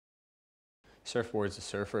surfboards to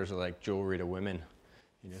surfers are like jewelry to women.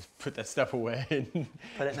 You just put that stuff away and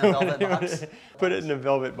Put it in a velvet box. Put it in a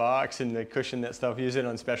velvet box and they cushion that stuff. Use it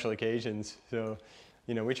on special occasions. So,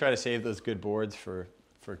 you know, we try to save those good boards for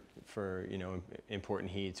you know, important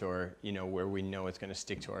heats, or, you know, where we know it's going to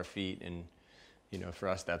stick to our feet, and, you know, for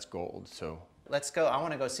us that's gold. So Let's go. I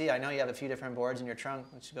want to go see. I know you have a few different boards in your trunk.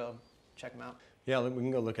 Let's go check them out. yeah, we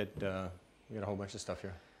can go look at. We got a whole bunch of stuff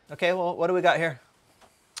here. Okay. Well, what do we got here?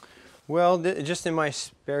 Well, just in my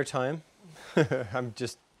spare time, I'm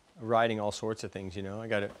just riding all sorts of things, you know. I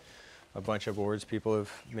got a bunch of boards people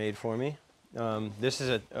have made for me. This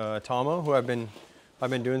is a Tomo, who I've been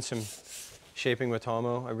doing some shaping with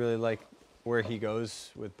Tomo. I really like where he goes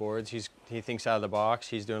with boards. He thinks out of the box.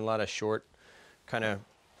 He's doing a lot of short kind of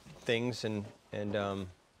things, and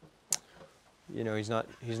you know, he's not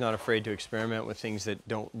afraid to experiment with things that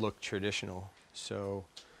don't look traditional. So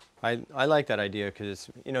I like that idea, because it's,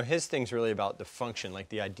 you know, his thing's really about the function, like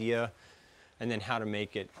the idea, and then how to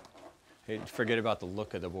make it. Forget about the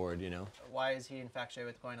look of the board, you know. Why is he infatuated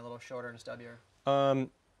with going a little shorter and stubbier?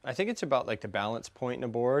 I think it's about like the balance point in a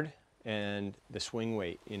board and the swing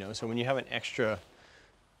weight, you know. So when you have an extra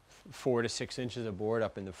 4 to 6 inches of board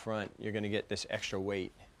up in the front, you're going to get this extra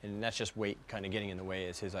weight, and that's just weight kind of getting in the way,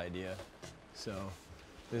 is his idea. So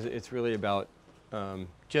it's really about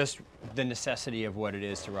just the necessity of what it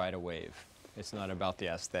is to ride a wave. It's not about the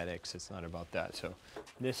aesthetics. It's not about that. So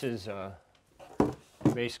this is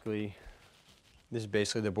basically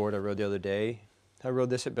the board I rode the other day. I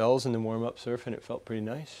rode this at Bell's in the warm-up surf, and it felt pretty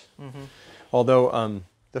nice. Mm-hmm. Although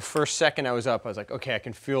the first second I was up, I was like, okay, I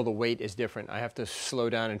can feel the weight is different. I have to slow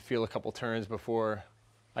down and feel a couple turns before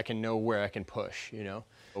I can know where I can push, you know.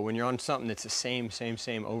 But when you're on something that's the same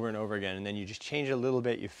over and over again, and then you just change it a little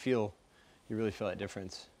bit, you really feel that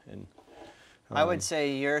difference. And I would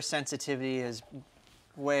say your sensitivity is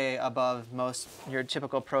way above your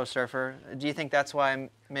typical pro surfer. Do you think that's why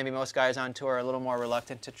maybe most guys on tour are a little more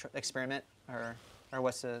reluctant to experiment, or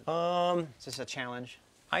what's the? Is this a challenge?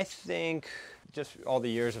 I think just all the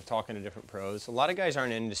years of talking to different pros, a lot of guys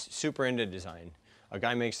aren't super into design. A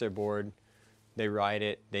guy makes their board, they ride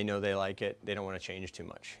it, they know they like it, they don't want to change too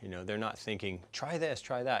much. You know, they're not thinking, try this,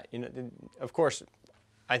 try that. You know, of course,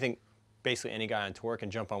 I think basically any guy on tour can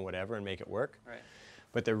jump on whatever and make it work. Right.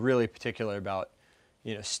 But they're really particular about,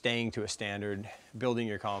 you know, staying to a standard, building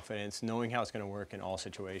your confidence, knowing how it's going to work in all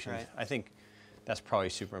situations. Right. I think that's probably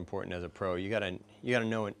super important as a pro. You gotta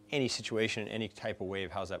know in any situation, any type of wave,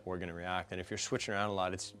 how's that board going to react. And if you're switching around a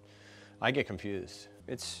lot, I get confused.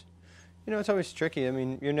 It's, you know, it's always tricky. I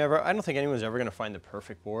mean, I don't think anyone's ever going to find the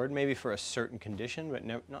perfect board. Maybe for a certain condition, but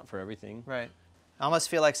not for everything. Right. I almost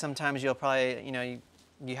feel like sometimes you'll probably, you know,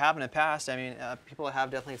 you have in the past. I mean, people have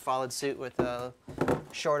definitely followed suit with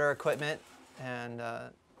shorter equipment and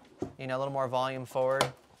you know, a little more volume forward,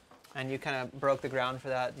 and you kind of broke the ground for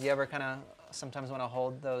that. Do you ever kind of sometimes want to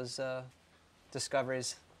hold those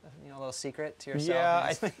discoveries, you know, a little secret to yourself?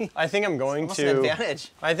 Yeah, I think I'm going it's to. An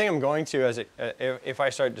advantage. I think I'm going to, if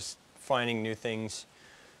I start just finding new things.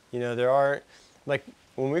 You know, there are, like,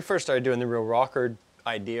 when we first started doing the real rocker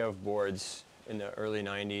idea of boards in the early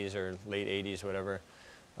 90s or late 80s, whatever,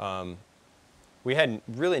 we had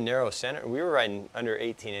really narrow center. We were riding under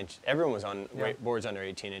 18 inches. Everyone was on boards under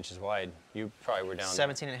 18 inches wide. You probably were down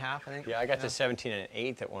 17 and a half, I think. Yeah, I got to 17 and an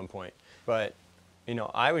eighth at one point. But, you know,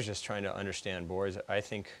 I was just trying to understand boards. I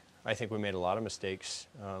think we made a lot of mistakes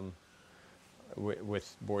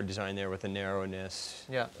with board design there, with the narrowness,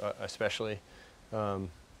 especially.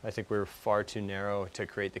 I think we were far too narrow to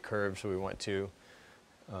create the curves we want to.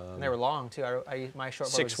 And they were long too. My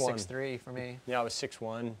shortboard was 6'3" for me. Yeah, I was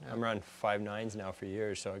 6'1". Yeah. I'm around 5'9" now for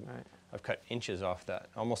years, so I've cut inches off that,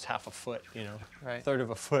 almost half a foot, you know, a third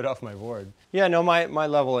of a foot off my board. Yeah, no, my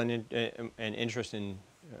level and interest in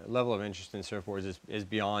level of interest in surfboards is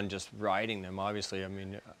beyond just riding them. Obviously, I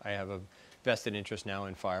mean, I have a vested interest now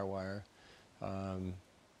in Firewire.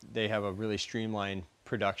 They have a really streamlined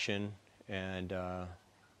production, and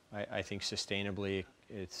I think sustainably,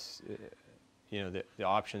 it's. You know, the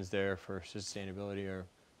options there for sustainability are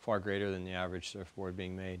far greater than the average surfboard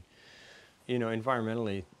being made. You know,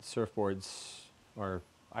 environmentally, surfboards are,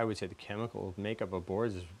 I would say, the chemical makeup of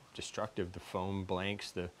boards is destructive. The foam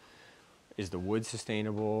blanks, is the wood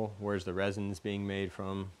sustainable? Where's the resins being made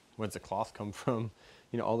from? Where's the cloth come from?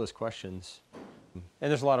 You know, all those questions. And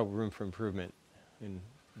there's a lot of room for improvement in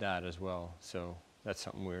that as well. So that's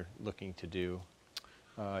something we're looking to do.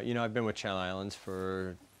 You know, I've been with Channel Islands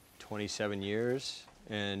for 27 years,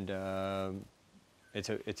 and it's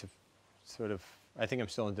a sort of, I think I'm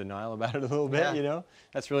still in denial about it a little bit, you know.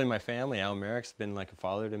 That's really my family. Al Merrick's been like a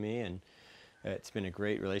father to me, and it's been a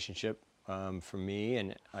great relationship. for me,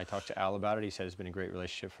 and I talked to Al about it. He said it's been a great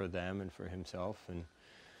relationship for them and for himself.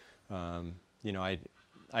 And you know,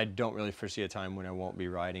 I don't really foresee a time when I won't be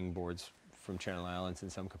riding boards from Channel Islands in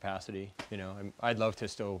some capacity. You know, I'd love to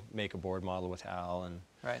still make a board model with Al, and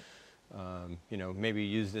Right. you know, maybe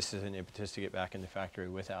use this as an impetus to get back in the factory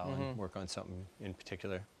with Al and work on something in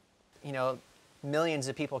particular. You know, millions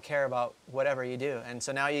of people care about whatever you do, and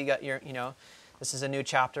so now you got your, you know, this is a new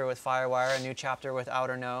chapter with Firewire, a new chapter with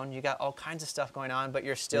Outer Known. You got all kinds of stuff going on, but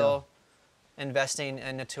you're still investing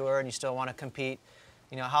in the tour, and you still want to compete.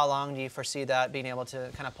 You know, how long do you foresee that being able to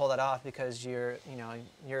kind of pull that off, because your, you know,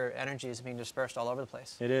 your energy is being dispersed all over the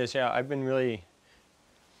place? It is, yeah. I've been really,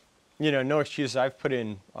 you know, no excuses. I've put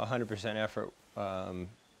in 100% effort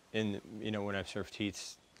in, you know, when I've surfed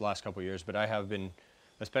heats the last couple of years, but I have been,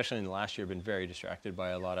 especially in the last year, been very distracted by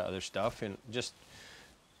a lot of other stuff. And just,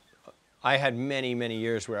 I had many, many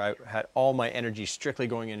years where I had all my energy strictly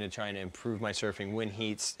going into trying to improve my surfing, win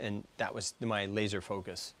heats, and that was my laser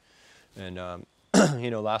focus. And,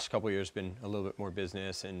 you know, last couple of years been a little bit more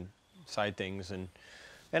business and side things, and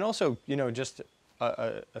also, you know, just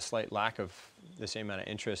a slight lack of the same amount of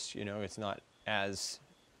interest. You know, it's not as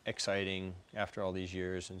exciting after all these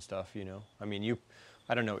years and stuff, you know. I mean,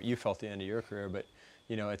 I don't know what you felt at the end of your career, but,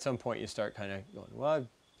 you know, at some point you start kind of going, well,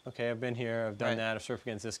 okay, I've been here, I've done that, I've surfed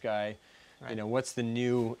against this guy. You know, what's the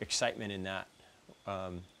new excitement in that?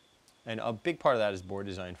 And a big part of that is board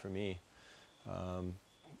design for me.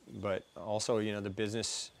 But also, you know, the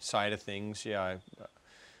business side of things, yeah,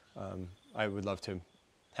 I would love to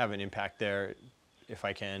have an impact there if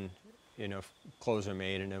I can. You know, if clothes are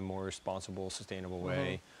made in a more responsible, sustainable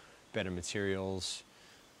way, better materials.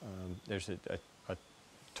 There's a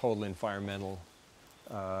total environmental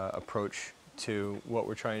approach to what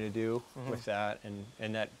we're trying to do with that,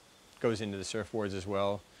 and that goes into the surfboards as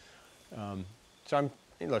well. So I'm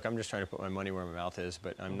just trying to put my money where my mouth is,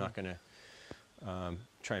 but I'm not going to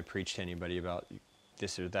try and preach to anybody about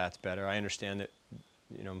this or that's better. I understand that,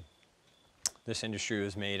 you know, this industry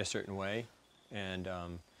was made a certain way, and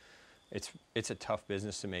it's a tough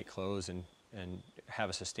business to make clothes and have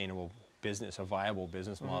a sustainable business, a viable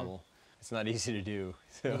business model. It's not easy to do.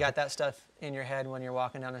 So. You got that stuff in your head when you're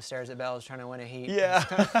walking down the stairs at Bell's trying to win a heat. Yeah.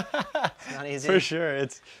 It's not easy. For sure.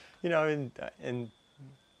 It's, you know, and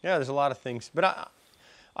yeah, there's a lot of things. But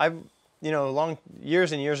I've, you know,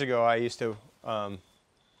 years and years ago, I used to, I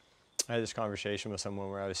had this conversation with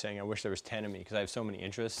someone where I was saying, I wish there was 10 of me, because I have so many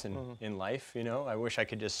interests in life, you know. I wish I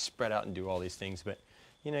could just spread out and do all these things. But,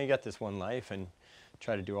 you know, you got this one life, and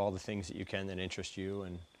try to do all the things that you can that interest you,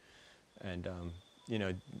 and you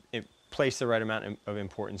know, place the right amount of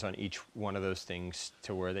importance on each one of those things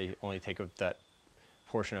to where they only take up that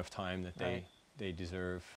portion of time that they deserve.